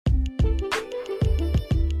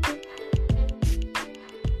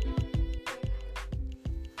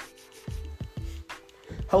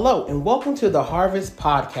Hello and welcome to the Harvest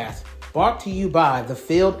Podcast, brought to you by The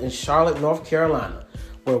Field in Charlotte, North Carolina,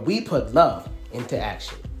 where we put love into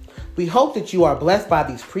action. We hope that you are blessed by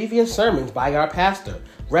these previous sermons by our pastor,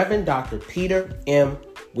 Reverend Dr. Peter M.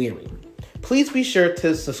 Weary. Please be sure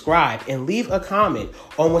to subscribe and leave a comment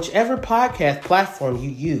on whichever podcast platform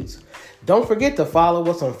you use. Don't forget to follow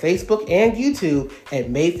us on Facebook and YouTube at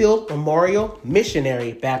Mayfield Memorial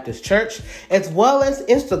Missionary Baptist Church, as well as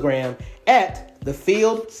Instagram at The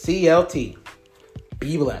Field CLT.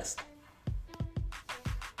 Be blessed.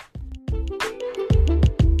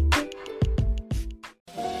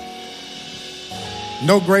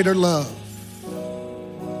 No greater love.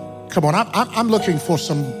 Come on, I'm looking for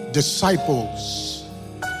some disciples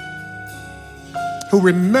who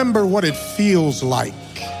remember what it feels like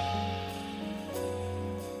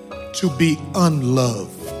to be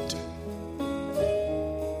unloved.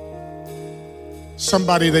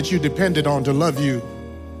 Somebody that you depended on to love you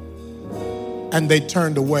and they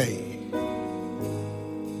turned away.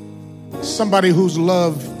 Somebody whose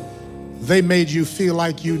love they made you feel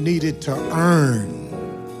like you needed to earn.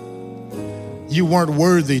 You weren't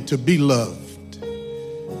worthy to be loved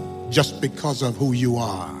just because of who you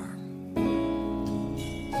are.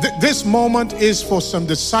 This moment is for some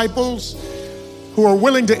disciples who are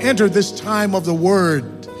willing to enter this time of the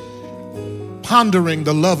Word, pondering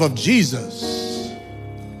the love of Jesus,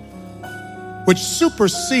 which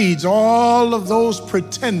supersedes all of those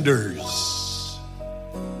pretenders,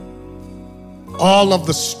 all of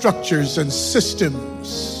the structures and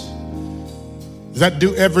systems that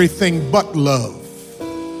do everything but love.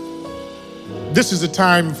 This is a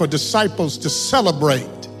time for disciples to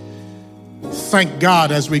celebrate. Thank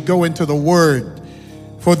God as we go into the Word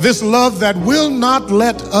for this love that will not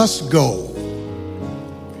let us go.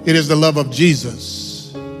 It is the love of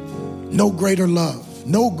Jesus. No greater love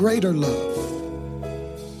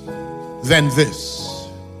than this.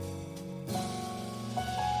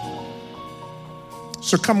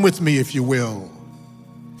 So come with me, if you will,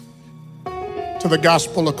 to the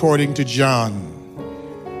Gospel according to John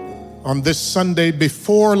on this Sunday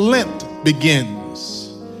before Lent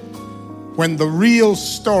begins, when the real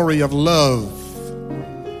story of love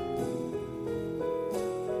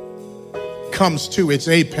comes to its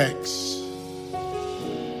apex.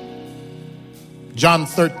 John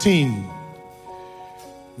 13,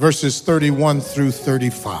 verses 31 through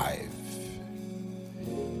 35.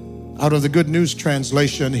 Out of the Good News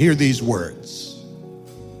Translation, hear these words.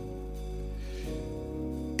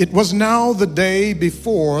 It was now the day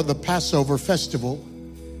before the Passover festival.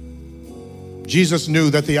 Jesus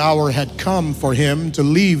knew that the hour had come for him to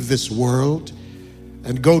leave this world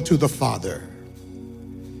and go to the Father.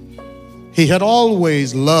 He had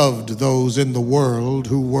always loved those in the world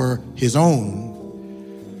who were his own,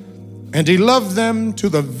 and he loved them to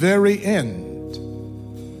the very end.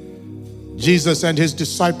 Jesus and his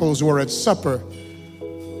disciples were at supper.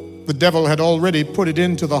 The devil had already put it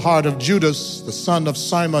into the heart of Judas, the son of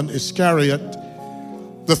Simon Iscariot,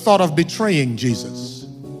 the thought of betraying Jesus.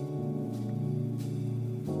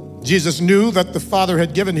 Jesus knew that the Father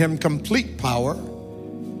had given him complete power.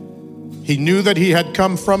 He knew that he had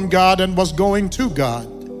come from God and was going to God.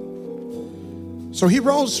 So he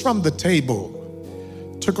rose from the table,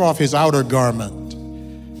 took off his outer garment,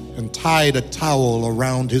 and tied a towel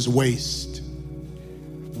around his waist.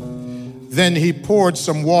 Then he poured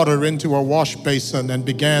some water into a wash basin and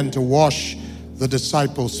began to wash the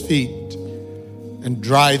disciples' feet and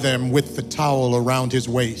dry them with the towel around his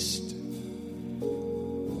waist.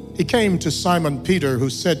 He came to Simon Peter, who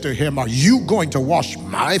said to him, "Are you going to wash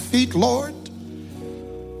my feet, Lord?"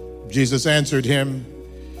 Jesus answered him,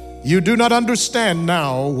 "You do not understand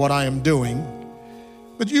now what I am doing,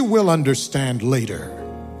 but you will understand later."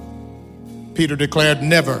 Peter declared,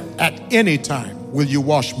 "Never at any time will you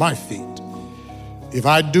wash my feet." "If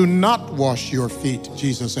I do not wash your feet,"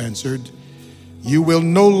 Jesus answered, "you will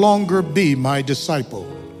no longer be my disciple."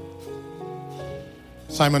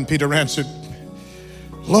 Simon Peter answered,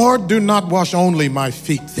 "Lord, do not wash only my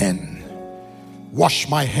feet, then wash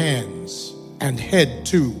my hands and head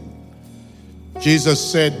too." Jesus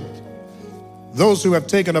said, "Those who have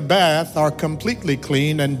taken a bath are completely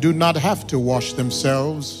clean and do not have to wash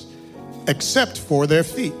themselves except for their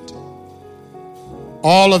feet.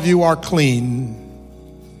 All of you are clean,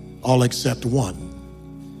 all except one."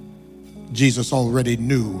 Jesus already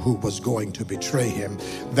knew who was going to betray him.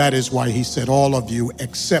 That is why he said, "All of you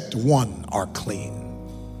except one are clean."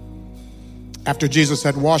 After Jesus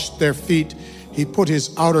had washed their feet, he put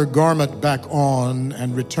his outer garment back on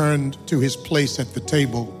and returned to his place at the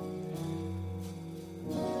table.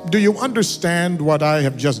 "Do you understand what I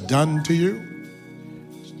have just done to you?"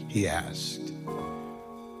 he asked.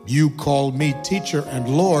 You call me teacher and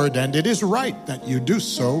Lord, and it is right that you do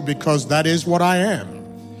so, because that is what I am.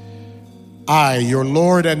 I, your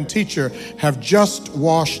Lord and teacher, have just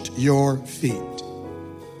washed your feet.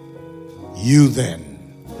 You then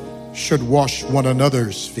should wash one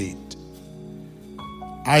another's feet.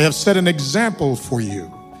 I have set an example for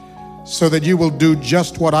you, so that you will do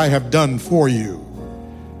just what I have done for you.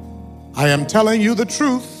 I am telling you the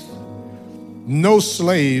truth. No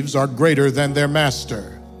slaves are greater than their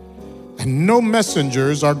master, and no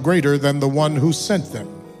messengers are greater than the one who sent them.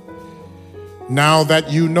 Now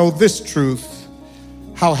that you know this truth,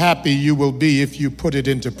 how happy you will be if you put it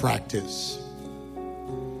into practice.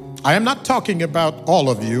 I am not talking about all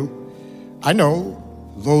of you. I know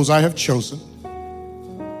those I have chosen.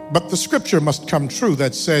 But the scripture must come true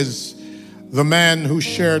that says, the man who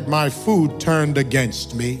shared my food turned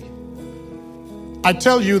against me. I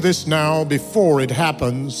tell you this now before it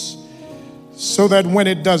happens, so that when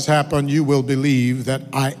it does happen, you will believe that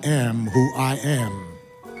I am who I am.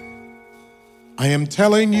 I am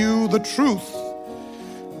telling you the truth.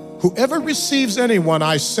 Whoever receives anyone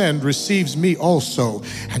I send receives me also,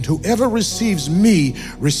 and whoever receives me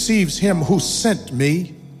receives him who sent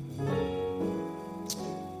me.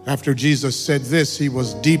 After Jesus said this, he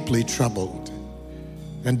was deeply troubled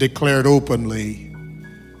and declared openly,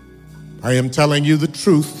 I am telling you the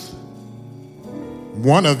truth.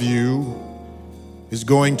 One of you is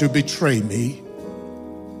going to betray me.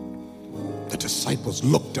 The disciples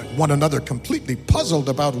looked at one another, completely puzzled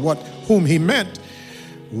about whom he meant.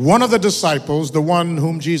 One of the disciples, the one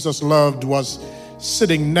whom Jesus loved, was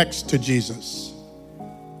sitting next to Jesus.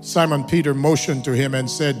 Simon Peter motioned to him and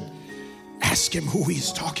said, ask him who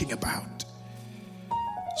he's talking about.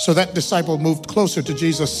 So that disciple moved closer to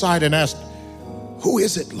Jesus' side and asked, who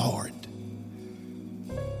is it, Lord?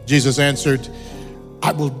 Jesus answered,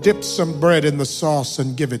 I will dip some bread in the sauce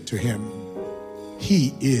and give it to him.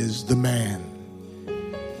 He is the man.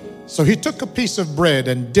 So he took a piece of bread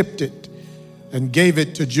and dipped it and gave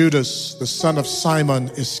it to Judas, the son of Simon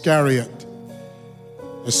Iscariot.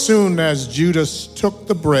 As soon as Judas took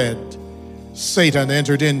the bread, Satan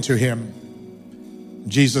entered into him.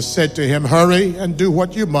 Jesus said to him, hurry and do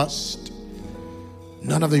what you must.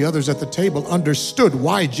 None of the others at the table understood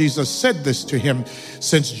why Jesus said this to him.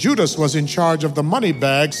 Since Judas was in charge of the money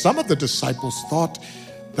bag, some of the disciples thought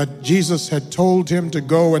that Jesus had told him to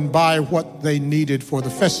go and buy what they needed for the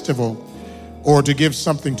festival, or to give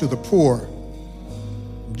something to the poor.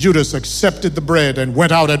 Judas accepted the bread and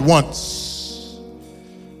went out at once.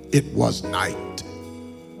 It was night.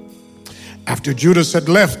 After Judas had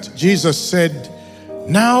left, Jesus said,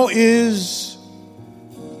 Now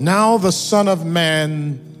the Son of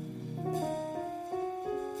man's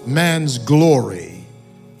glory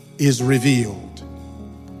is revealed.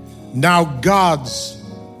 Now God's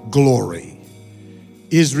glory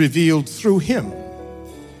is revealed through him.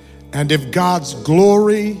 And if God's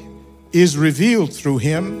glory is revealed through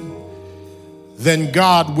him, then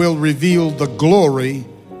God will reveal the glory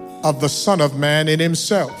of the Son of Man in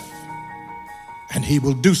himself. And he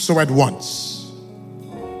will do so at once.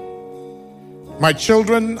 My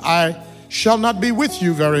children, I shall not be with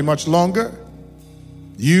you very much longer.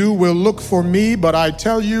 You will look for me, but I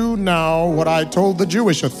tell you now what I told the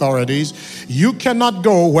Jewish authorities. You cannot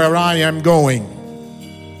go where I am going.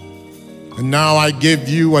 And now I give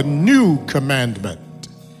you a new commandment.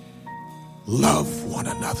 Love one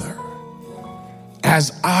another.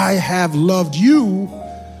 As I have loved you,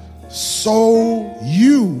 so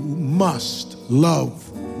you must love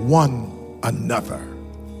one another.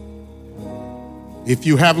 If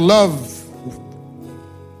you have love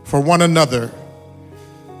for one another,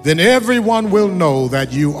 then everyone will know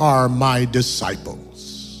that you are my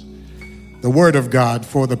disciples. The word of God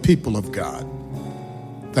for the people of God.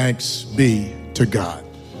 Thanks be to God.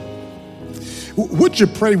 Would you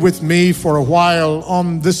pray with me for a while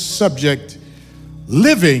on this subject,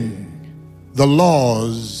 living the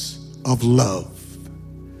laws of love?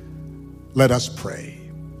 Let us pray.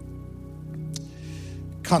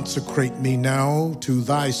 Consecrate me now to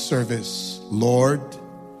thy service, Lord,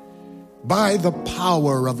 by the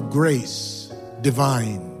power of grace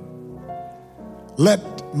divine.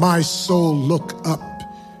 Let my soul look up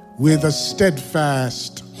with a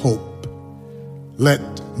steadfast hope. Let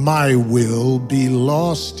my will be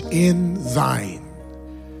lost in thine.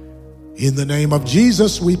 In the name of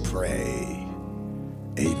Jesus we pray.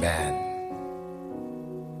 Amen.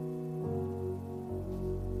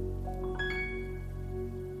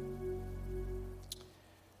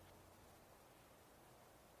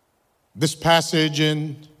 This passage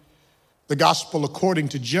in the Gospel according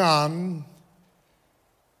to John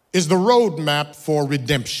is the roadmap for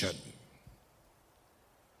redemption.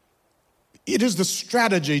 It is the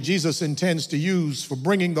strategy Jesus intends to use for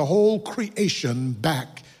bringing the whole creation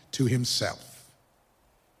back to himself.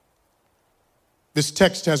 This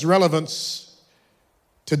text has relevance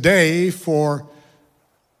today for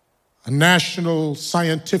a national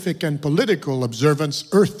scientific and political observance,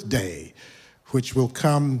 Earth Day, which will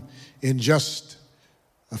come in just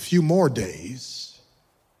a few more days,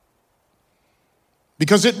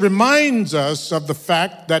 because it reminds us of the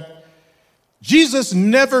fact that Jesus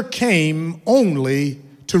never came only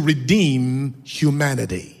to redeem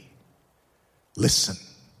humanity. Listen,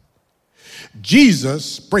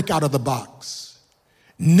 Jesus, break out of the box,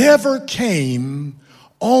 never came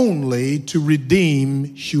only to redeem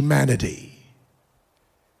humanity.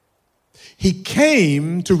 He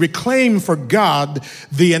came to reclaim for God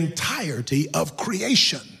the entirety of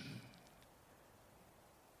creation.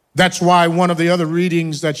 That's why one of the other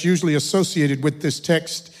readings that's usually associated with this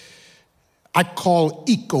text I call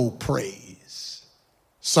eco-praise.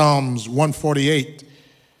 Psalms 148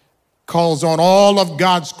 calls on all of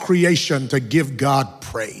God's creation to give God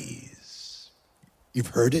praise. You've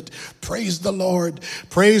heard it. Praise the Lord.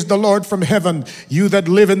 Praise the Lord from heaven, you that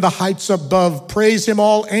live in the heights above. Praise him,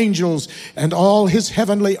 all angels and all his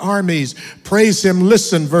heavenly armies. Praise him.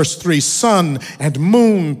 Listen, verse 3. Sun and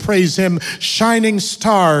moon, praise him. Shining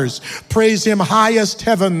stars, praise him. Highest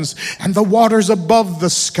heavens and the waters above the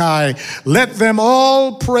sky. Let them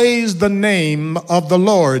all praise the name of the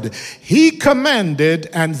Lord. He commanded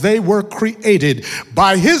and they were created.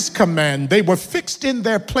 By his command, they were fixed in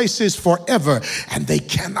their places forever, and they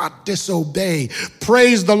cannot disobey.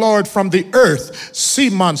 Praise the Lord from the earth,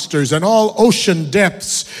 sea monsters and all ocean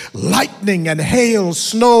depths, lightning and hail,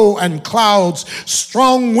 snow and clouds,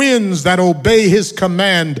 strong winds that obey his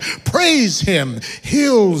command. Praise him,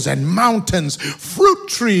 hills and mountains, fruit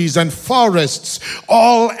trees and forests,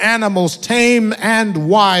 all animals, tame and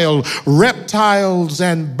wild, reptiles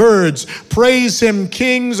and birds. Praise him,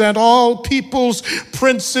 kings and all peoples,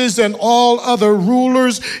 princes and all other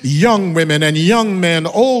rulers, young women and young men,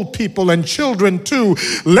 old people and children too.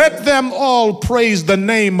 Let them all praise the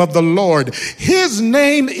name of the Lord. His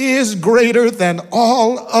name is greater than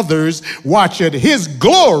all others. Watch it. His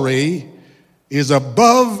glory is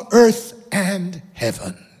above earth and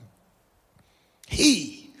heaven.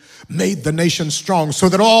 He made the nation strong so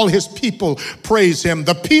that all his people praise him.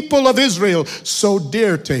 The people of Israel, so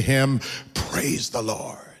dear to him, praise the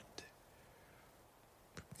Lord.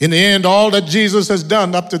 In the end, all that Jesus has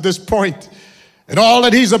done up to this point and all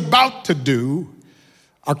that he's about to do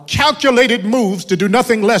are calculated moves to do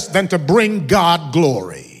nothing less than to bring God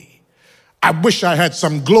glory. I wish I had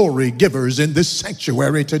some glory givers in this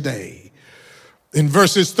sanctuary today. In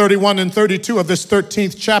verses 31 and 32 of this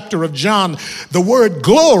 13th chapter of John, the word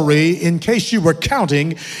glory, in case you were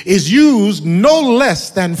counting, is used no less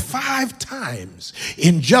than 5 times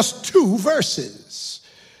in just 2 verses.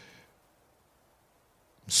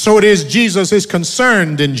 So it is Jesus is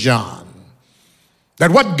concerned in John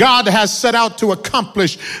that what God has set out to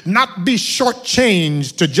accomplish not be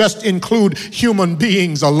shortchanged to just include human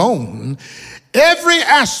beings alone. Every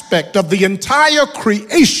aspect of the entire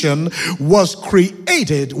creation was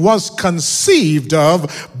created, was conceived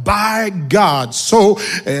of by God. So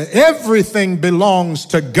everything belongs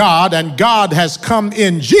to God, and God has come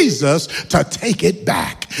in Jesus to take it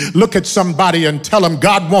back. Look at somebody and tell them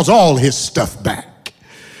God wants all his stuff back.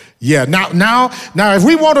 Yeah, now, if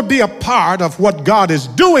we want to be a part of what God is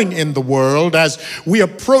doing in the world as we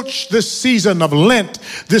approach this season of Lent,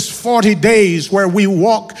 this 40 days where we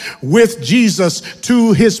walk with Jesus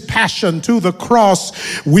to his passion, to the cross,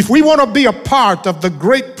 if we want to be a part of the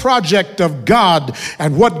great project of God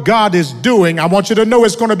and what God is doing, I want you to know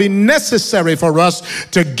it's going to be necessary for us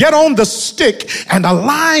to get on the stick and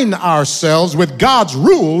align ourselves with God's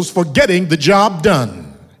rules for getting the job done.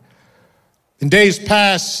 In days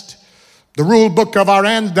past, the rule book of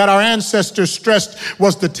that our ancestors stressed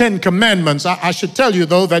was the 10 Commandments. I should tell you,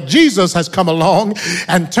 though, that Jesus has come along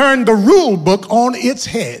and turned the rule book on its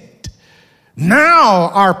head. Now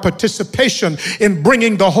our participation in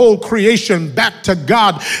bringing the whole creation back to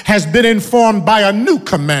God has been informed by a new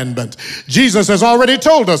commandment. Jesus has already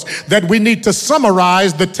told us that we need to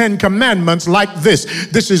summarize the 10 Commandments like this.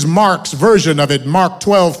 This is Mark's version of it, Mark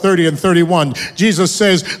 12, 30 and 31. Jesus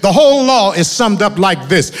says, the whole law is summed up like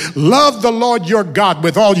this. Love the Lord your God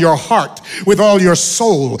with all your heart, with all your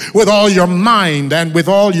soul, with all your mind, and with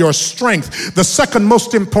all your strength. The second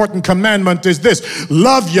most important commandment is this.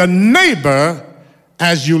 Love your neighbor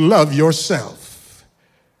as you love yourself.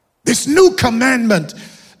 This new commandment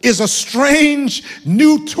is a strange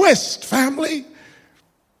new twist, family.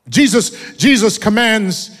 Jesus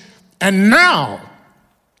commands, and now,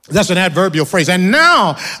 that's an adverbial phrase, and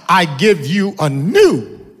now I give you a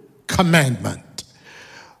new commandment.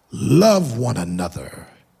 Love one another.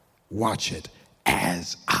 Watch it.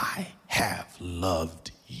 As I have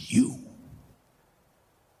loved you,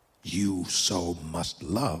 you so must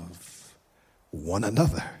love one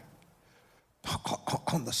another.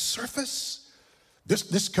 On the surface,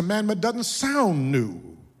 this commandment doesn't sound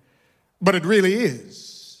new, but it really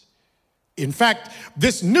is. In fact,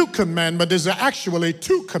 this new commandment is actually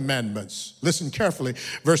two commandments. Listen carefully.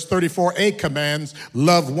 Verse 34a commands,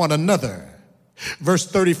 love one another.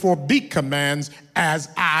 Verse 34b commands, as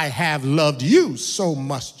I have loved you, so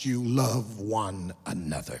must you love one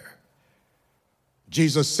another.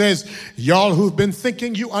 Jesus says, y'all who've been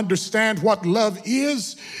thinking you understand what love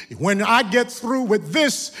is, when I get through with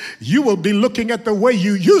this, you will be looking at the way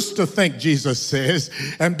you used to think, Jesus says,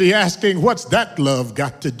 and be asking, what's that love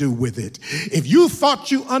got to do with it? If you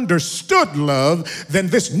thought you understood love, then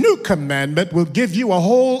this new commandment will give you a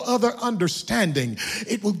whole other understanding.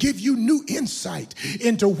 It will give you new insight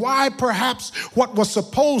into why perhaps what was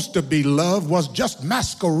supposed to be love was just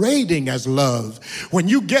masquerading as love. When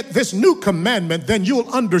you get this new commandment, then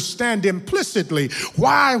you'll understand implicitly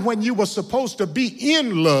why when you were supposed to be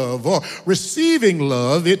in love or receiving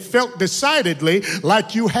love, it felt decidedly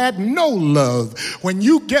like you had no love. When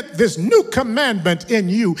you get this new commandment in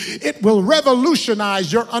you, it will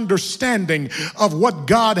revolutionize your understanding of what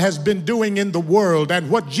God has been doing in the world and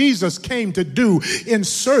what Jesus came to do in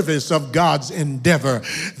service of God's endeavor.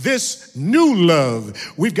 This new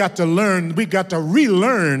love, we've got to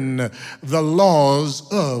relearn the laws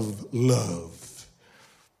of love.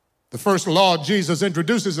 The first law Jesus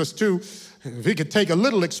introduces us to, if we could take a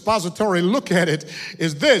little expository look at it,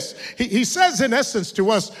 is this. He says in essence to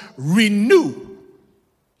us, renew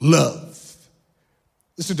love.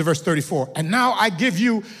 Listen to verse 34. And now I give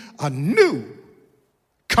you a new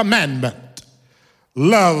commandment.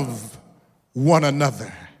 Love one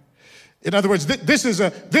another. In other words, this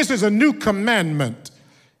is a new commandment.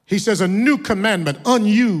 He says a new commandment,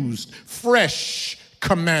 unused, fresh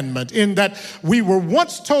commandment, in that we were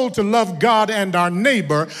once told to love God and our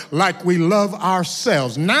neighbor like we love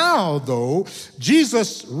ourselves. Now, though,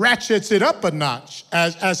 Jesus ratchets it up a notch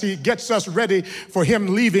as he gets us ready for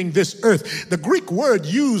him leaving this earth. The Greek word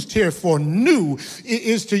used here for new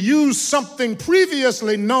is to use something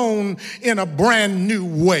previously known in a brand new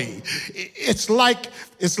way. It's like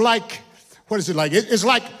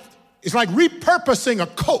repurposing a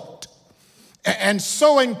coat and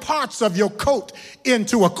sewing parts of your coat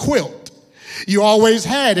into a quilt. You always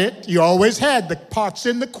had it. You always had the parts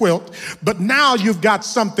in the quilt, but now you've got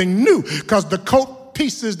something new because the coat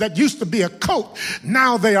pieces that used to be a coat,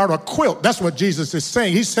 now they are a quilt. That's what Jesus is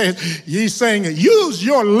saying. He's saying, use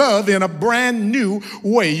your love in a brand new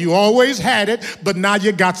way. You always had it, but now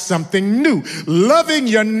you got something new. Loving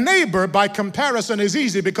your neighbor by comparison is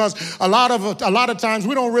easy because a lot of times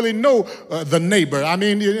we don't really know the neighbor. I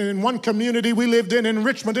mean, in one community we lived in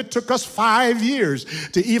Richmond, it took us 5 years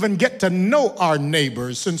to even get to know our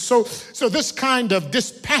neighbors. And so this kind of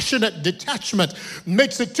dispassionate detachment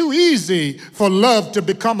makes it too easy for love to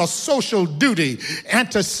become a social duty,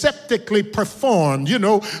 antiseptically performed,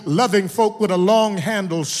 loving folk with a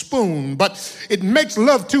long-handled spoon. But it makes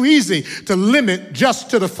love too easy to limit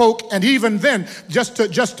just to the folk, and even then just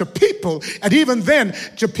to people, and even then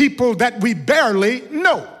to people that we barely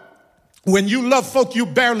know. When you love folk you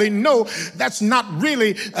barely know, that's not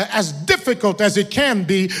really as difficult as it can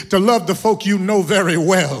be to love the folk you know very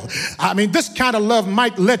well. I mean, this kind of love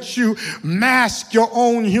might let you mask your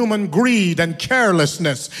own human greed and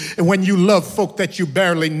carelessness when you love folk that you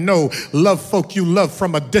barely know, love folk you love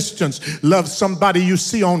from a distance, love somebody you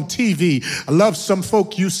see on TV, love some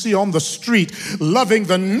folk you see on the street. Loving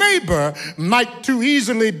the neighbor might too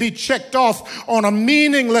easily be checked off on a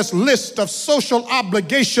meaningless list of social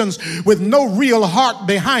obligations with no real heart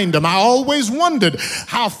behind them. I always wondered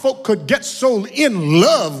how folk could get so in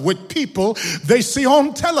love with people they see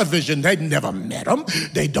on television. They'd never met them.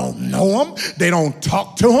 They don't know them. They don't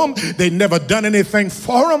talk to them. They've never done anything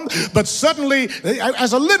for them. But suddenly,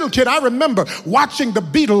 as a little kid, I remember watching the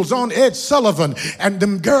Beatles on Ed Sullivan, and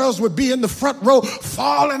them girls would be in the front row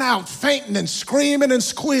falling out, fainting and screaming and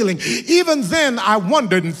squealing. Even then, I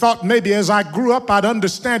wondered and thought maybe as I grew up, I'd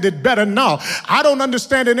understand it better now. I don't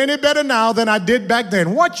understand it any better better now than I did back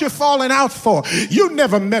then. What you falling out for? You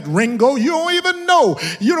never met Ringo. You don't even know.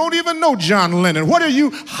 You don't even know John Lennon. What are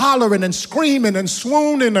you hollering and screaming and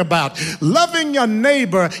swooning about? Loving your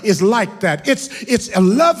neighbor is like that. It's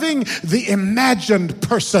loving the imagined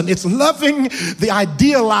person. It's loving the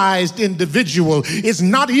idealized individual. It's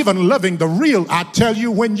not even loving the real. I tell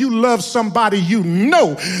you, when you love somebody, you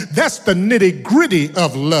know that's the nitty-gritty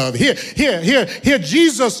of love. Here,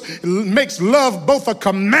 Jesus makes love both a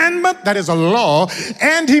commandment, that is a law,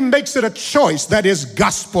 and he makes it a choice, that is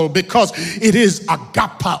gospel, because it is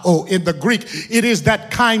agapao in the Greek. It is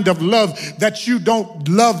that kind of love that you don't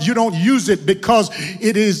love, you don't use it because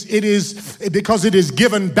it is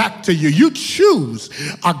given back to you. You choose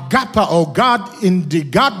agapao, God in the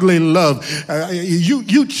godly love.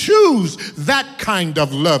 You choose that kind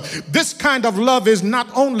of love. This kind of love is not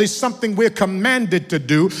only something we're commanded to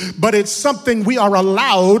do, but it's something we are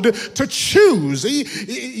allowed to choose.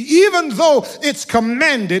 Even though it's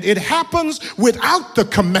commanded, it happens without the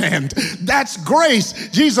command. That's grace.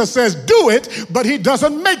 Jesus says, do it, but he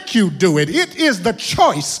doesn't make you do it. It is the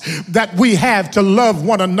choice that we have to love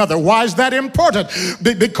one another. Why is that important?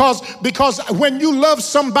 Because when you love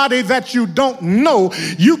somebody that you don't know,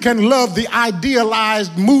 you can love the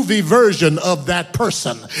idealized movie version of that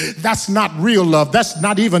person. That's not real love. That's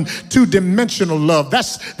not even two-dimensional love.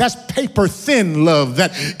 That's paper thin love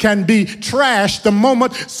that can be trashed the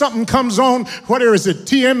moment something comes on, whatever is it,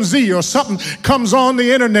 TMZ or something comes on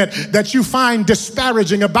the internet that you find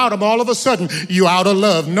disparaging about them. All of a sudden, you out of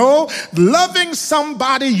love. No, loving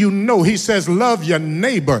somebody you know. He says, love your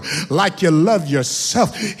neighbor like you love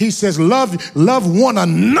yourself. He says, love one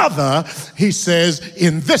another. He says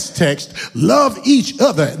in this text, love each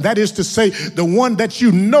other. That is to say, the one that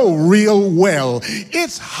you know real well.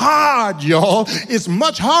 It's hard, y'all. It's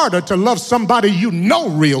much harder to love somebody you know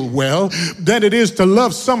real well than it is to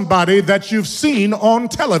love somebody that you've seen on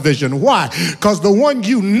television. Why? Because the one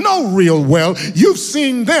you know real well, you've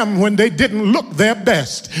seen them when they didn't look their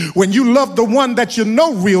best. When you love the one that you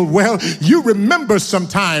know real well, you remember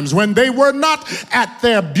sometimes when they were not at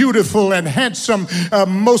their beautiful and handsome,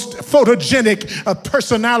 most photogenic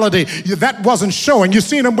personality. That wasn't showing. You've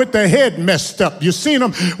seen them with their head messed up. You've seen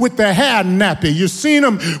them with their hair nappy. You've seen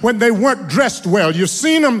them when they weren't dressed well. You've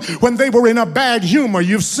seen them when they were in a bad humor.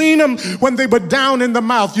 You've seen them when they were down in the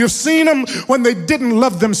mouth. You've seen them when they didn't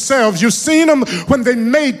love themselves. You've seen them when they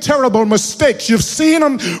made terrible mistakes. You've seen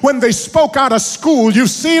them when they spoke out of school. You've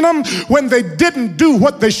seen them when they didn't do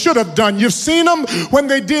what they should have done. You've seen them when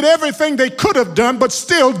they did everything they could have done but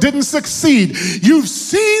still didn't succeed. You've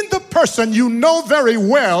seen the person you know very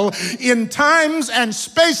well in times and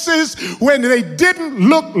spaces when they didn't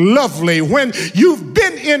look lovely, when you've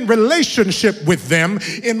been in relationship with them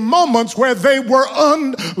in moments where they were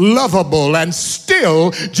unlovable, and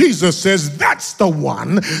still Jesus says that's the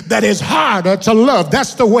one that is harder to love.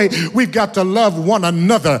 That's the way we've got to love one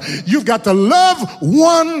another. You've got to love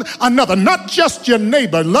one another, not just your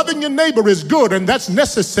neighbor. Loving your neighbor is good and that's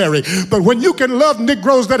necessary, but when you can love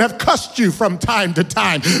Negroes that have cussed you from time to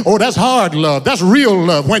time, oh, that's hard love. That's real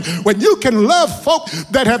love. When you can love folk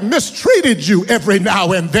that have mistreated you every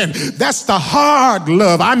now and then, that's the hard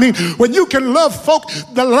love. I mean, when you can love folk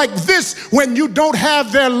that like this when you don't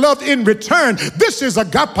have their love in return, this is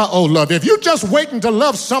agapao love. If you're just waiting to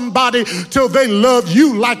love somebody till they love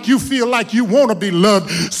you like you feel like you want to be loved,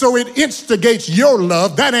 so it instigates your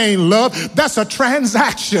love, that ain't love. That's a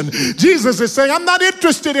transaction. Jesus is saying, I'm not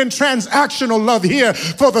interested in transactional love here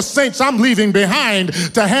for the saints I'm leaving behind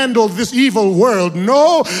to handle this evil world.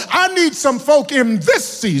 No, I need some folk in this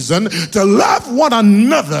season to love one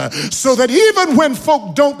another so that even when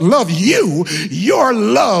folk don't love you, your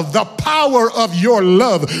love, the power of your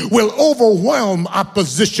love will overwhelm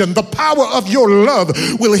opposition. The power of your love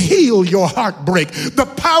will heal your heartbreak.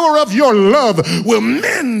 The power of your love will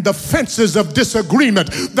mend the fences of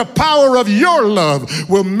disagreement. The power of your love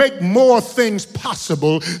will make more things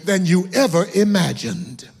possible than you ever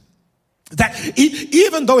imagined. That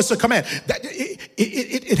even though it's a command, that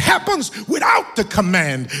it happens without the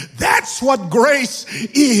command. That's what grace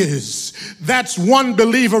is. That's one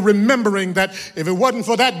believer remembering that if it wasn't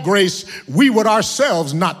for that grace, we would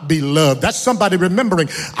ourselves not be loved. That's somebody remembering,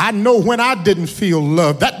 I know when I didn't feel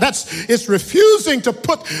loved. It's refusing to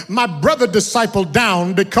put my brother disciple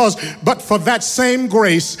down but for that same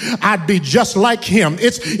grace, I'd be just like him.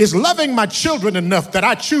 It's loving my children enough that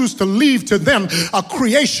I choose to leave to them a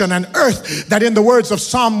creation, an earth earth that, in the words of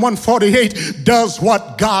Psalm 148, does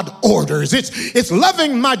what God orders. It's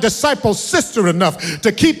loving my disciple sister enough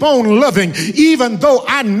to keep on loving even though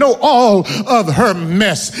I know all of her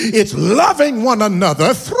mess. It's loving one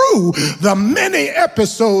another through the many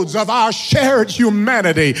episodes of our shared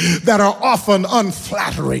humanity that are often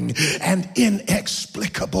unflattering and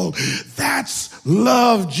inexplicable. That's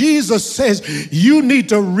love. Jesus says you need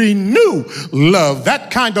to renew love.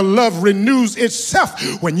 That kind of love renews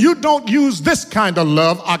itself. When you don't use this kind of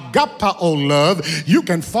love, agapao love, you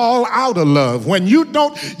can fall out of love. When you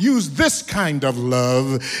don't use this kind of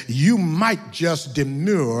love, you might just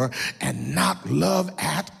demur and not love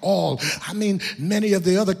at all. I mean, many of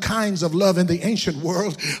the other kinds of love in the ancient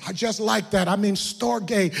world are just like that. I mean,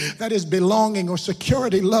 storge, that is belonging or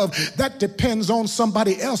security love, that depends on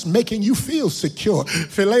somebody else making you feel secure.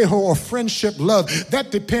 Phileo or friendship love,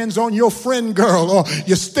 that depends on your friend girl or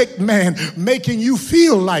your stick man making you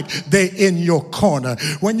feel like they're in your corner.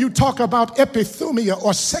 When you talk about epithumia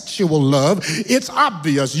or sexual love, it's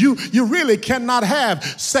obvious. You really cannot have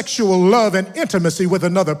sexual love and intimacy with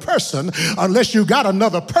another person unless you got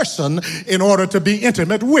another person in order to be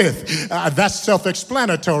intimate with. That's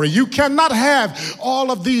self-explanatory. You cannot have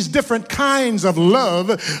all of these different kinds of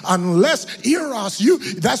love unless eros,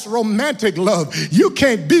 that's romantic love. You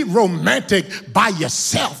can't be romantic by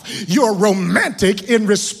yourself. You're romantic in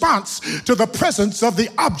response to the presence of the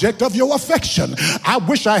object of your affection. I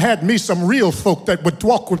wish I had me some real folk that would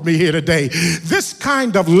walk with me here today. This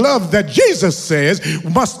kind of love that Jesus says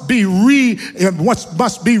must be renewed.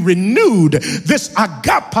 This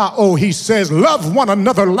agapao, he says, love one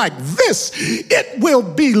another like this. It will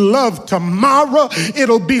be love tomorrow.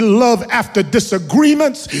 It'll be love after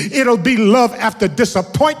disagreements. It'll be love after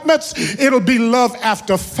disappointments. It'll be love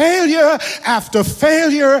after failure, after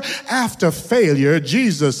failure, after failure.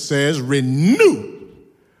 Jesus says, renew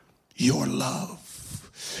your love.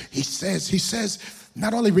 He says,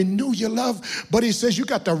 not only renew your love, but he says you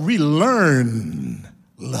got to relearn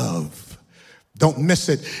love. Don't miss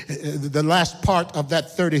it. The last part of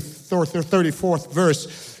that 34th or 34th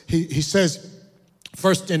verse, he says,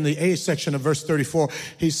 first in the A section of verse 34,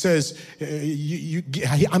 he says,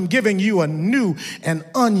 I'm giving you a new and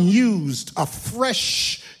unused, a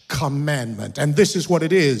fresh commandment. And this is what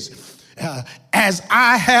it is. As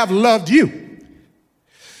I have loved you,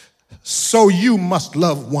 so you must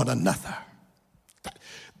love one another.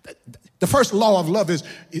 The first law of love is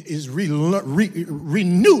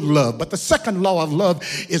renew love, but the second law of love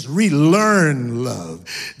is relearn love.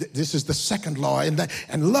 This is the second law.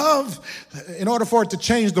 And love, in order for it to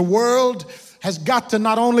change the world, has got to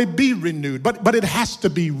not only be renewed, but it has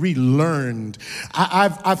to be relearned.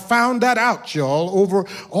 I've found that out, y'all, over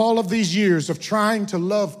all of these years of trying to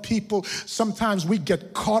love people. Sometimes we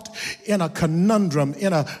get caught in a conundrum,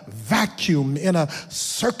 in a vacuum, in a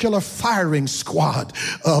circular firing squad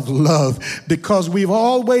of love, because we've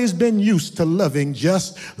always been used to loving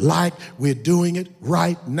just like we're doing it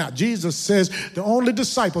right now. Jesus says the only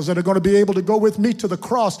disciples that are going to be able to go with me to the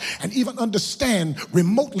cross and even understand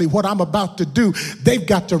remotely what I'm about to do, they've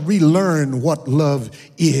got to relearn what love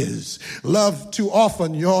is. Love, too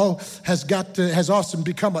often, y'all, has often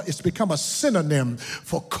become a synonym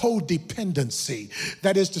for codependency.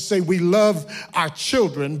 That is to say, we love our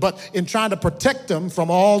children, but in trying to protect them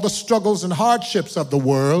from all the struggles and hardships of the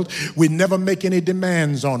world, we never make any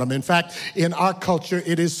demands on them. In fact, in our culture,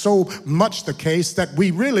 it is so much the case that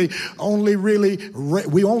we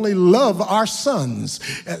only love our sons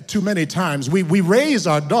too many times. We raise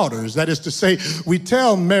our daughters. That is to say, we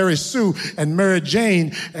tell Mary Sue and Mary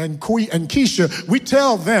Jane and Keisha, we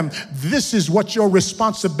tell them, this is what your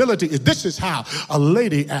responsibility is. This is how a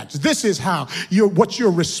lady acts. This is what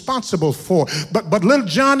you're responsible for. But little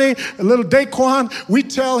Johnny, little Daquan, we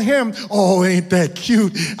tell him, oh, ain't that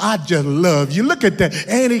cute? I just love you. Look at that.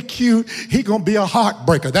 Ain't he cute? He gonna be a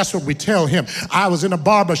heartbreaker. That's what we tell him. I was in a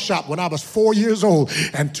barber shop when I was 4 years old,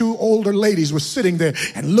 and two older ladies were sitting there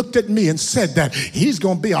and looked at me and said that he's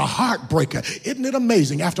gonna be a heartbreaker. Isn't it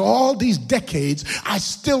amazing? After all these decades, I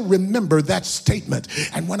still remember that statement.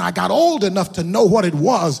 And when I got old enough to know what it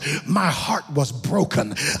was, my heart was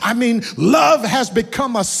broken. I mean, love has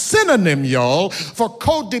become a synonym, y'all, for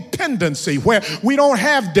codependency, where we don't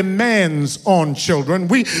have demands on children.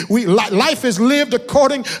 Life is lived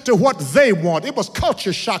according to what they want. It was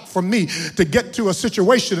culture shock for me to get to a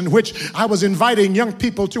situation in which I was inviting young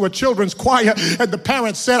people to a children's choir, and the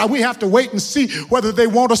parents said, we have to wait and see whether they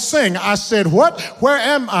want to sing. I said, what? Where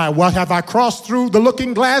am I? Well, have I crossed through the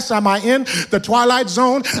looking glass? Am I in the twilight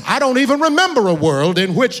zone? I don't even remember a world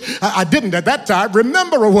in which, I didn't at that time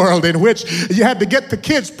remember a world in which you had to get the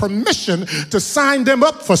kids permission to sign them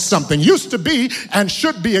up for something. Used to be and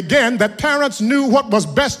should be again that parents knew what was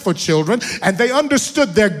best for children and they understood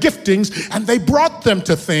their giftings and they brought them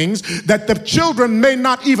to things that the children may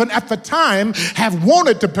not even at the time have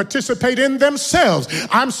wanted to participate in themselves.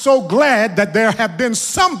 I'm so glad that there have been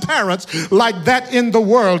some parents like that in the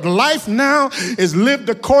world. Life now is lived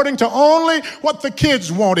according to only what the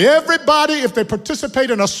kids want. Everybody, if they participate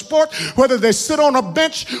in a sport, whether they sit on a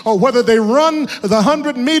bench or whether they run the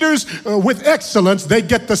 100 meters with excellence, they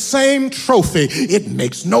get the same trophy. It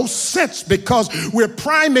makes no sense because we're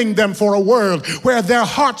priming them for a world where their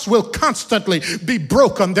hearts will constantly be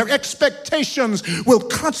broken. Their expectations will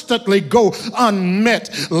constantly go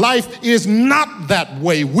unmet. Life is not that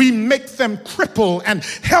way. We make them crippled and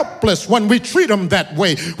helpless when we treat them that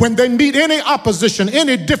way. When they meet any opposition,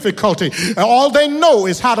 any difficulty, all they know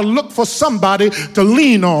is how to look for somebody to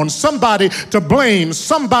lean on, somebody to blame,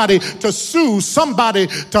 somebody to sue, somebody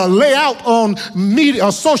to lay out on media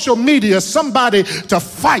or social media, somebody to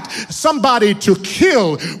fight, somebody to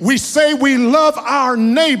kill. We say we love our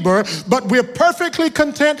neighbor, but we're perfectly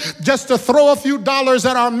content just to throw a few dollars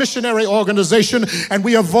at our missionary organization, and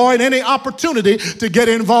we avoid any opportunity to get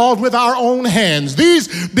involved with our own hands.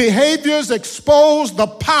 These behaviors expose the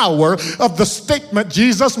power of the statement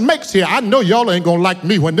Jesus makes here. I know y'all ain't gonna like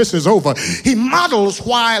me when this is over. He models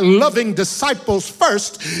why loving disciples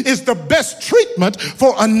first is the best treatment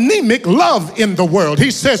for anemic love in the world.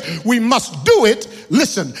 He says we must do it,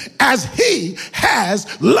 listen, as he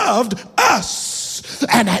has loved us.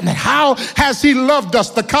 And how has he loved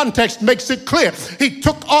us? The context makes it clear. He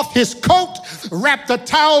took off his coat, wrapped a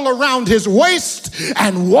towel around his waist,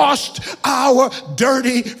 and washed our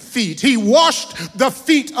dirty feet. He washed the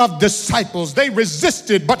feet of disciples. They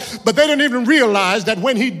resisted, but they didn't even realize that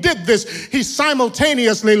when he did this, he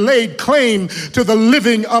simultaneously laid claim to the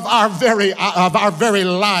living of our very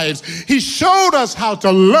lives. He showed us how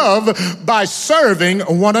to love by serving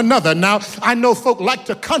one another. Now, I know folk like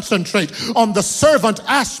to concentrate on the servant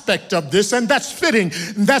aspect of this, and that's fitting,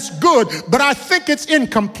 that's good, but I think it's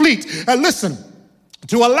incomplete. Listen,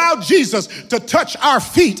 to allow Jesus to touch our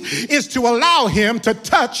feet is to allow him to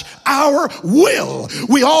touch our will.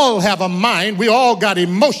 We all have a mind. We all got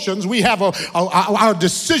emotions. We have our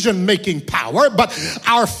decision-making power, but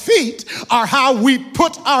our feet are how we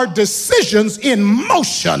put our decisions in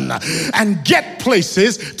motion and get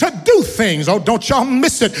places to do things. Oh, don't y'all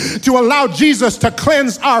miss it. To allow Jesus to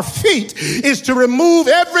cleanse our feet is to remove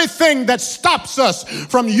everything that stops us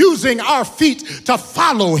from using our feet to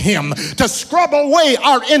follow him, to scrub away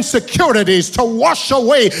our insecurities, to wash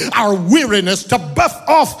away our weariness, to buff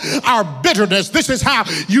off our bitterness. This is how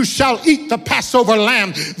you shall eat the Passover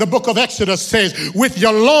lamb. The book of Exodus says, with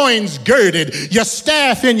your loins girded, your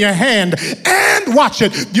staff in your hand, and watch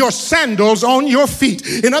it, your sandals on your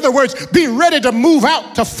feet. In other words, be ready to move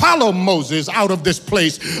out to follow Moses out of this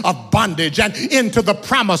place of bondage and into the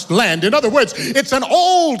promised land. In other words, it's an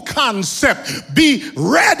old concept. Be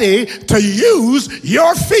ready to use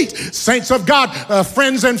your feet. Saints of God,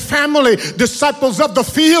 friends and family, disciples of the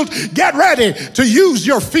field, get ready to use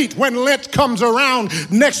your feet when Lent comes around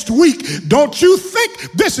next week. Don't you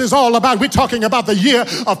think this is all about, we're talking about the year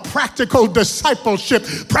of practical discipleship.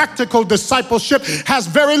 Practical discipleship has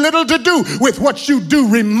very little to do with what you do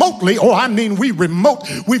remotely. Oh, I mean,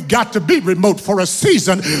 we've got to be remote for a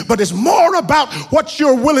season, but it's more about what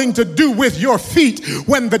you're willing to do with your feet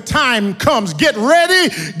when the time comes. Get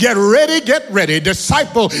ready, get ready, get ready.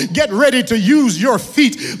 Disciple, get ready to use your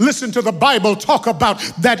feet. Listen to the Bible talk about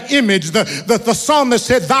that image. The psalmist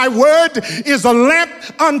said, thy word is a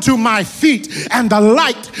lamp unto my feet and a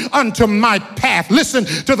light unto my path. Listen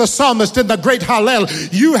to the psalmist in the great Hallel.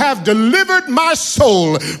 You have delivered my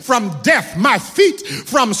soul from death, my feet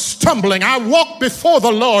from stumbling. I walk before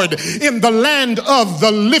the Lord in the land of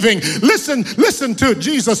the living. Listen to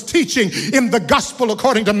Jesus' teaching in the gospel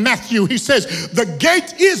according to Matthew. He says, the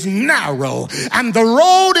gate is narrow and the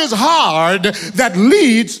road is hard that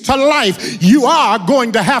leads to life. You are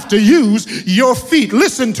going to have to use your feet.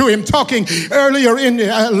 Listen to him talking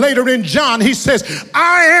later in John. He says,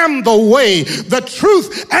 I am the way, the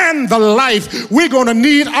truth, and the life. We're going to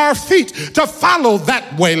need our feet to follow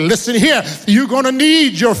that way. Listen here. You're going to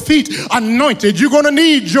need your feet anointed. You're going to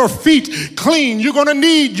need your feet clean. You're going to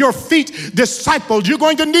need your feet discipled. You're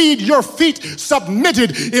going to need your feet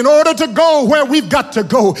submitted in order to go where we've got to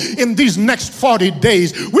go in these next 40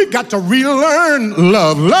 days. We've got to relearn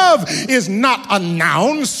love. Love is not a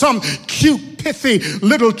noun, some cute pithy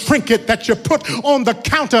little trinket that you put on the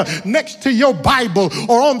counter next to your Bible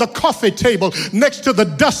or on the coffee table next to the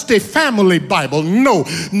dusty family Bible. No.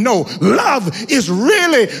 Love is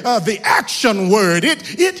really the action word.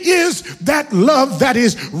 It is that love that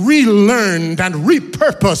is relearned and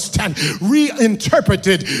repurposed and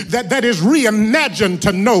reinterpreted, that is reimagined,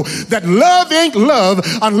 to know that love ain't love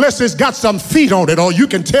unless it's got some feet on it. Or you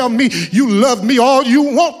can tell me you love me all you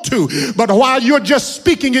want to, but while you're just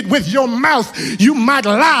speaking it with your mouth, you might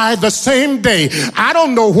lie the same day. I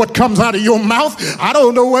don't know what comes out of your mouth. I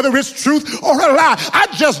don't know whether it's truth or a lie. I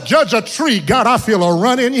just judge a tree. God, I feel a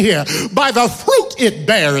run in here. By the fruit it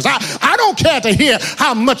bears. I don't care to hear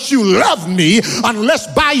how much you love me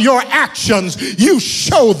unless by your actions you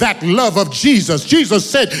show that love of Jesus. Jesus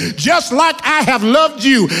said, just like I have loved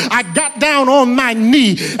you, I got down on my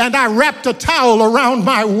knee and I wrapped a towel around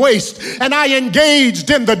my waist and I engaged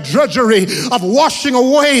in the drudgery of washing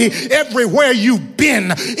away everywhere you've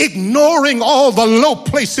been, ignoring all the low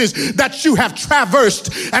places that you have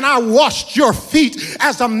traversed. And I washed your feet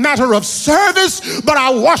as a matter of service, but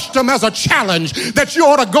I washed them as a challenge that you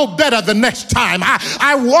ought to go better the next time.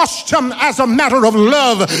 I washed them as a matter of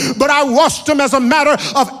love, but I washed them as a matter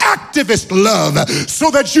of activist love,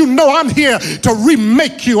 so that you know I'm here to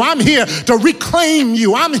remake you. I'm here to reclaim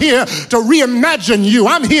you. I'm here to reimagine you.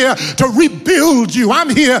 I'm here to rebuild you. I'm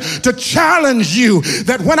here to challenge you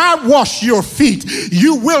that when I wash your feet,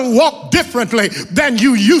 you will walk differently than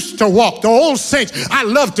you used to walk. The old saints, I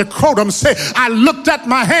love to quote them, say, I looked at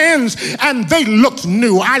my hands and they looked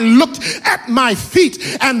new. I looked at my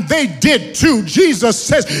feet and they did too. Jesus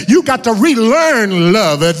says you got to relearn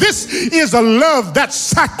love. This is a love that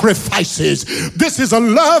sacrifices. This is a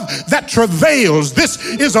love that travails. This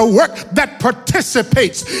is a work that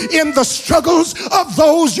participates in the struggles of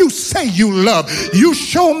those you say you love. You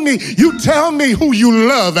show me, you tell me who you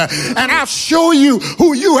love, and I'll show you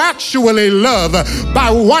who you actually love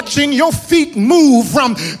by watching your feet move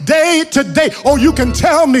from day to day. Or you can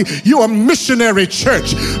tell me you're a missionary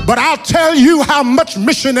church, but I'll tell you how much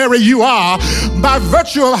missionary you are by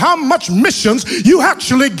virtue of how much missions you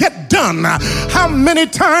actually get done. How many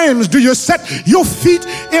times do you set your feet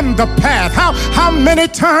in the path? How many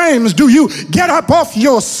times do you get up off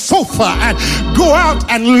your sofa and go out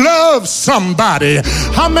and love somebody?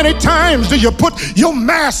 How many times do you put your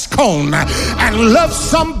mask on and love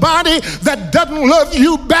somebody that doesn't love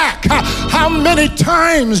you back? How many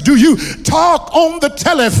times do you talk on the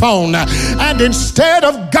telephone and instead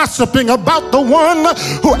of gossiping about the one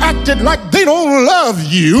who acted like they don't love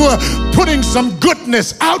you, putting some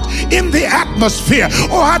goodness out in the atmosphere?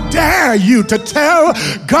 Or I dare you to tell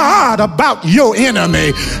God about your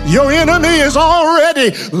enemy. Your enemy has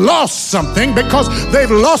already lost something because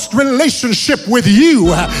they've lost relationship with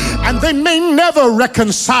you, and they may never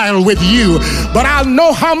reconcile with you. But I'll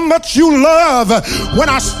know how much you love when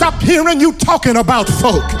I stop hearing you talking about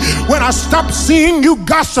folk, when I stop seeing you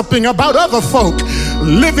gossiping about other folk,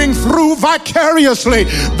 living through vicariously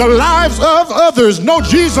the lives of others. No,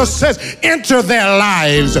 Jesus says enter their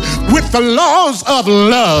lives with the laws of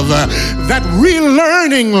love. That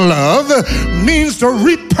relearning love means to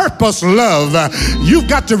repurpose love. You've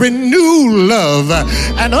got to renew love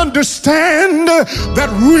and understand that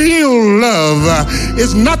real love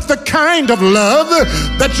is not the kind of love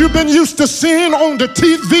that you've been used to seeing on the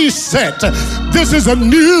TV set. This is a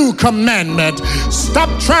new commandment. Stop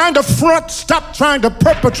trying to front, stop trying to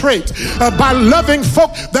perpetrate by loving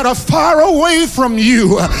folk that are far away from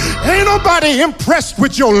you. Ain't nobody impressed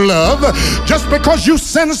with your love just because you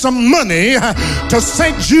send some money to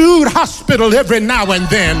St. Jude Hospital every now and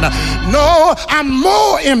then. No, I'm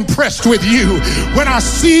more impressed with you when I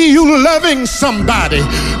see you loving somebody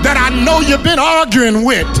that I know you've been arguing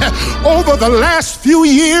with over the last few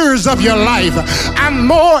years of your life. I'm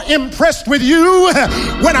more impressed with you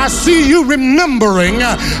when I see you remembering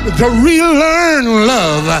to relearn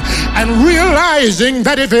love and realizing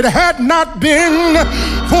that if it had not been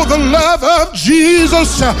for the love of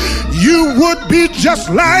Jesus, you would be just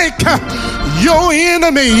like your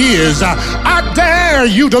enemy is. I dare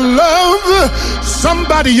you to love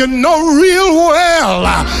somebody you know real well.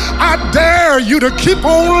 I dare you to keep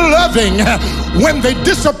on loving when they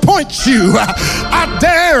disappoint you. I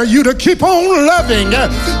dare you to keep on loving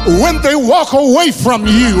when they walk away from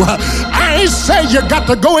you. I ain't say you got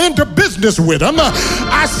to go into business with them.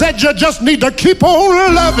 I said you just need to keep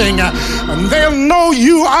on loving, and they'll know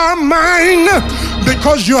you are mine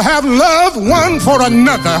because you have love one for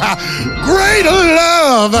another. Greater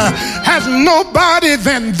love has nobody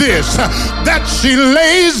than this, that she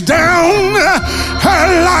lays down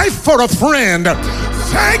her life for a friend.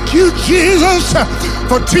 Thank you, Jesus,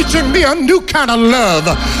 for teaching me a new kind of love.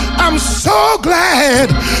 I'm so glad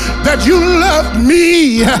that you loved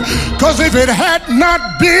me, because if it had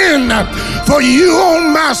not been for you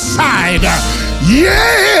on my side,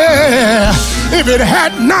 yeah, if it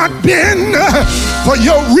had not been for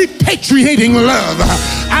your repatriating love,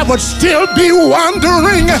 I would still be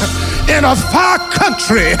wandering in a far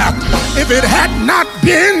country. If it had not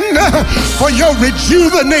been for your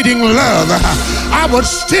rejuvenating love, I would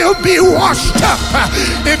still be washed up.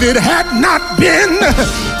 If it had not been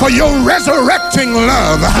for your resurrecting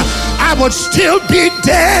love, I would still be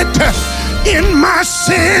dead in my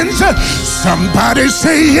sins. Somebody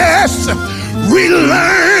say yes.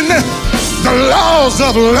 Relearn the laws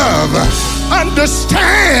of love.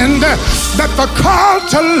 Understand that the call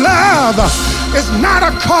to love is not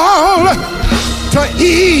a call to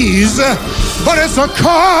ease, but it's a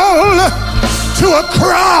call to a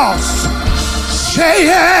cross. Say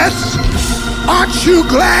yes. Aren't you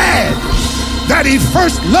glad that he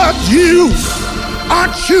first loved you?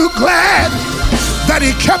 Aren't you glad that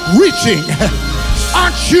he kept reaching?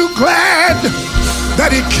 Aren't you glad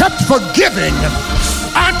that he kept forgiving?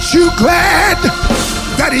 Aren't you glad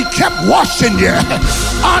that he kept washing you?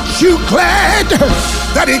 Aren't you glad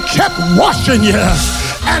that he kept washing you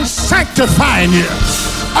and sanctifying you?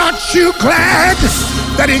 Aren't you glad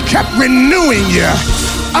that he kept renewing you?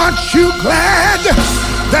 Aren't you glad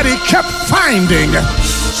that he kept finding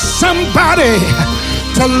somebody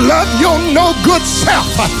to love your no good self?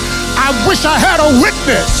 I wish I had a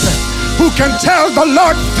witness who can tell the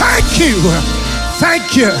Lord, thank you.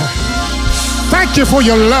 Thank you. Thank you for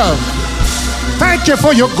your love. Thank you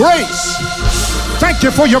for your grace. Thank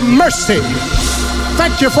you for your mercy.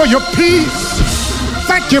 Thank you for your peace.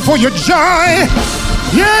 Thank you for your joy.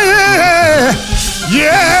 Yeah.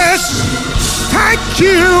 Yes. Thank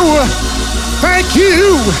you. Thank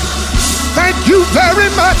you. Thank you very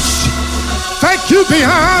much. Thank you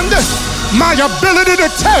beyond my ability to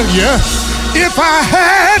tell you. If I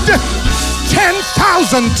had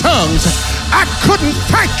 10,000 tongues, I couldn't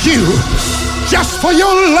thank you just for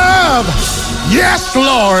your love. Yes,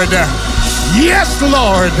 Lord. Yes,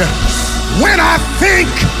 Lord. When I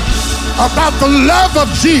think about the love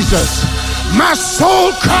of Jesus, my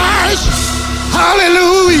soul cries,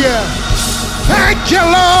 hallelujah. Thank you,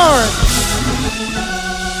 Lord.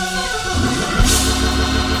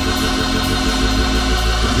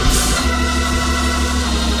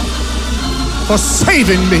 For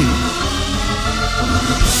saving me.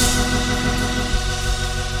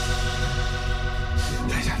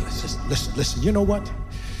 Listen, you know what?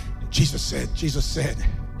 Jesus said,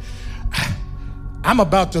 I'm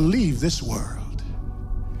about to leave this world.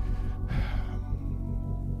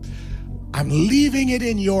 I'm leaving it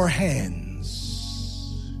in your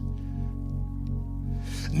hands.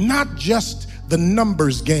 Not just the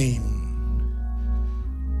numbers game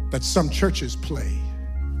that some churches play,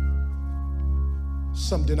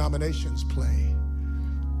 some denominations play.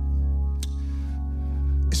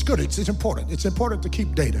 It's good, it's important. It's important to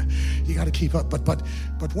keep data. You got to keep up.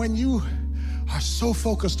 But when you are so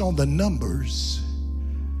focused on the numbers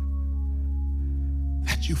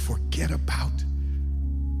that you forget about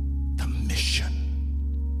the mission.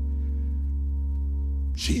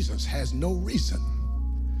 Jesus has no reason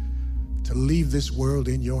to leave this world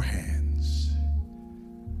in your hands.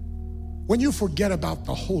 When you forget about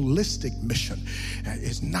the holistic mission,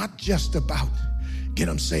 it's not just about get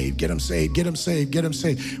them saved, get them saved, get them saved, get them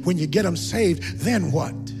saved. When you get them saved, then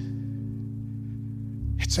what?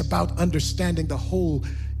 It's about understanding the whole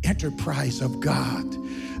enterprise of God.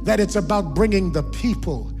 That it's about bringing the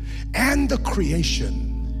people and the creation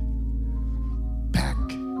back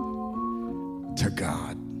to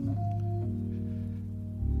God.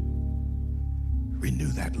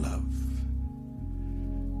 Renew that love.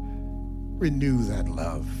 Renew that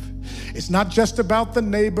love. It's not just about the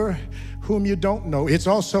neighbor whom you don't know. It's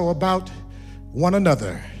also about one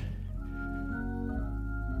another,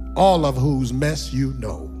 all of whose mess you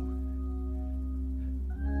know.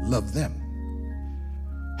 Love them.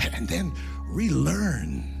 And then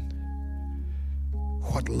relearn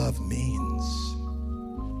what love means.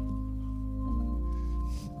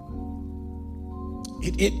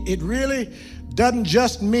 It really doesn't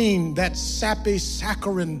just mean that sappy,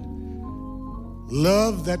 saccharine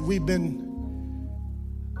love that we've been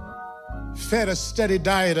fed a steady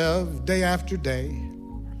diet of day after day.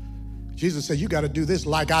 Jesus said, you got to do this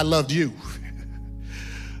like I loved you.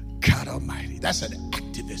 God Almighty, that's an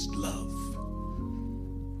activist love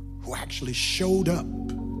who actually showed up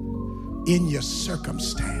in your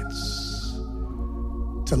circumstance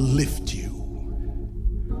to lift you.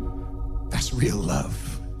 That's That's real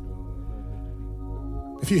love.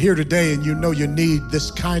 If you're here today and you know you need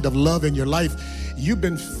this kind of love in your life, you've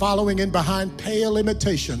been following in behind pale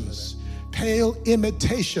imitations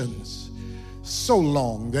so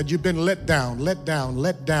long that you've been let down.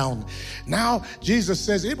 Now, Jesus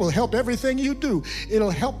says it will help everything you do.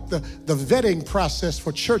 It'll help the vetting process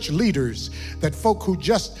for church leaders, that folk who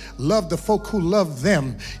just love the folk who love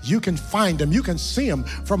them, you can find them. You can see them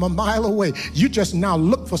from a mile away. You just now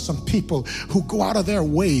look for some people who go out of their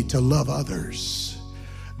way to love others.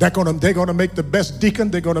 They're gonna make the best deacon.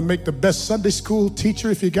 They're gonna make the best Sunday school teacher,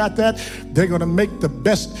 if you got that. They're gonna make the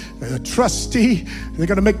best trustee. They're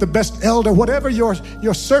gonna make the best elder. Whatever your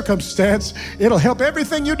circumstance, it'll help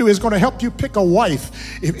everything you do. Is gonna help you pick a wife.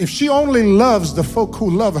 If she only loves the folk who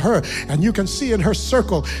love her, and you can see in her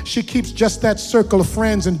circle, she keeps just that circle of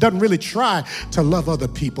friends and doesn't really try to love other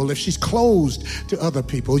people. If she's closed to other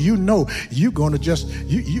people, you know you're gonna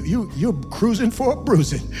you're cruising for a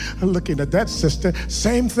bruising. Looking at that sister,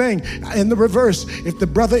 same thing in the reverse. If the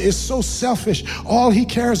brother is so selfish, all he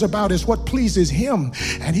cares about is what pleases him,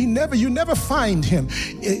 and you never find him,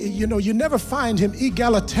 you never find him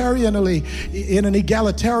egalitarianly, in an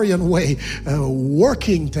egalitarian way,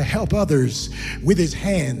 working to help others with his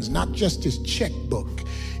hands, not just his checkbook.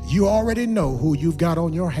 You already know who you've got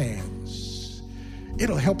on your hands.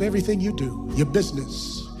 It'll help everything you do, your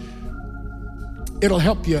business. It'll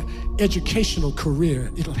help your educational career.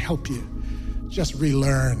 It'll help you just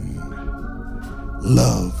relearn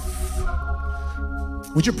love.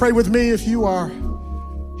 Would you pray with me if you are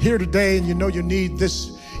here today and you know you need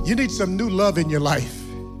this, you need some new love in your life?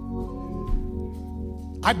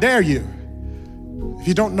 I dare you, if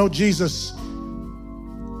you don't know Jesus,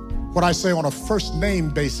 what I say on a first name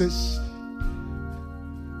basis,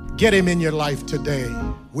 get him in your life today.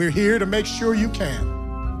 We're here to make sure you can.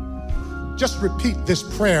 Just repeat this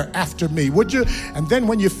prayer after me, would you? And then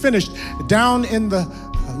when you're finished, down in the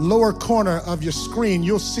lower corner of your screen,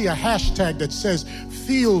 you'll see a hashtag that says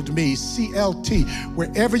Field Me, CLT.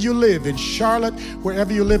 Wherever you live, in Charlotte,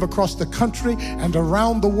 wherever you live across the country and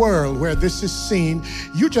around the world where this is seen,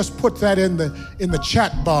 you just put that in the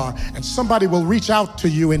chat bar, and somebody will reach out to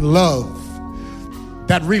you in love,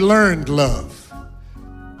 that relearned love.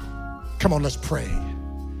 Come on, let's pray.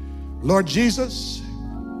 Lord Jesus,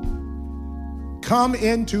 come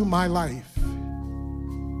into my life.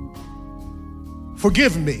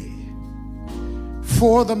 Forgive me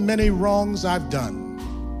for the many wrongs I've done,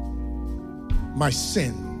 my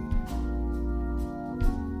sin.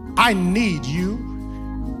 I need you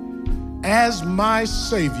as my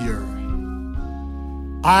Savior.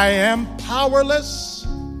 I am powerless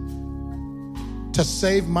to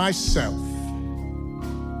save myself.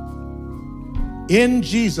 In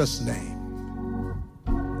Jesus' name.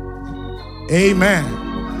 Amen.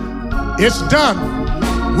 It's done.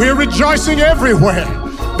 We're rejoicing everywhere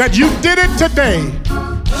that you did it today.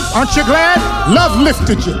 Aren't you glad? Love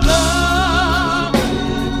lifted you.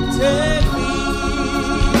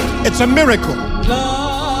 It's a miracle.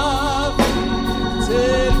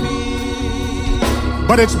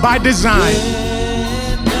 But it's by design.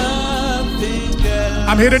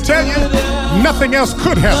 I'm here to tell you, nothing else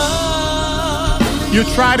could help. You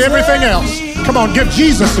tried everything else. Come on, give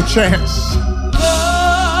Jesus a chance.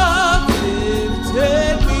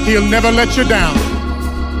 He'll never let you down.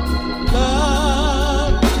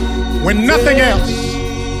 When nothing else.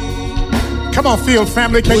 Come on, Field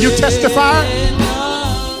family, can you testify?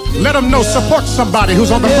 Let them know. Support somebody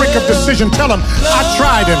who's on the brink of decision. Tell them, I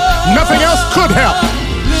tried him. Nothing else could help.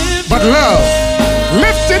 But love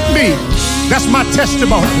lifted me. That's my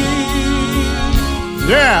testimony.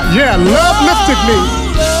 Yeah, love lifted me.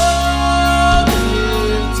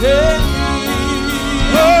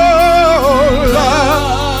 Oh, love.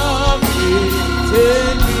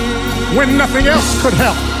 When nothing else could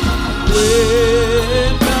help.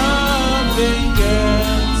 When nothing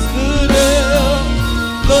else could help,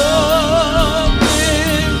 love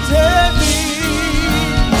lifted me.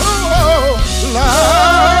 Oh,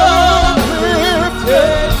 love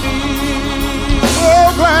lifted me. Oh,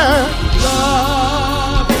 glad.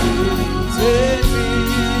 Love lifted me.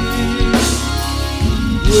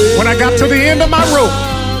 When I got to the end of my rope,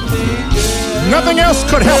 nothing else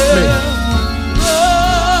could help me.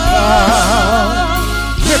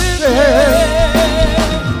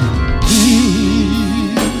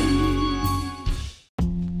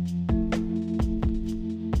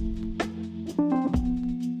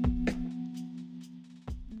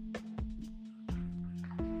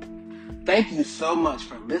 Thank you so much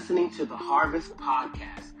for listening to the Harvest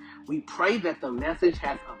Podcast. We pray that the message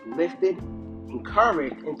has uplifted,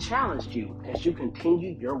 encouraged, and challenged you as you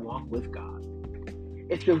continue your walk with God.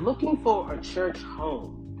 If you're looking for a church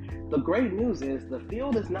home, the great news is the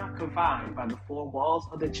field is not confined by the four walls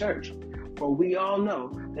of the church, for we all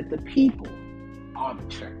know that the people are the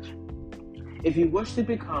church. If you wish to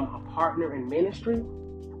become a partner in ministry,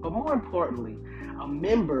 but more importantly, a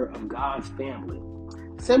member of God's family,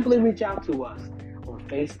 simply reach out to us on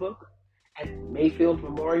Facebook at Mayfield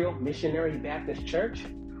Memorial Missionary Baptist Church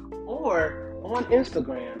or on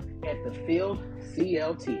Instagram at The Field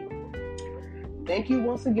CLT. Thank you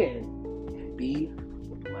once again, and be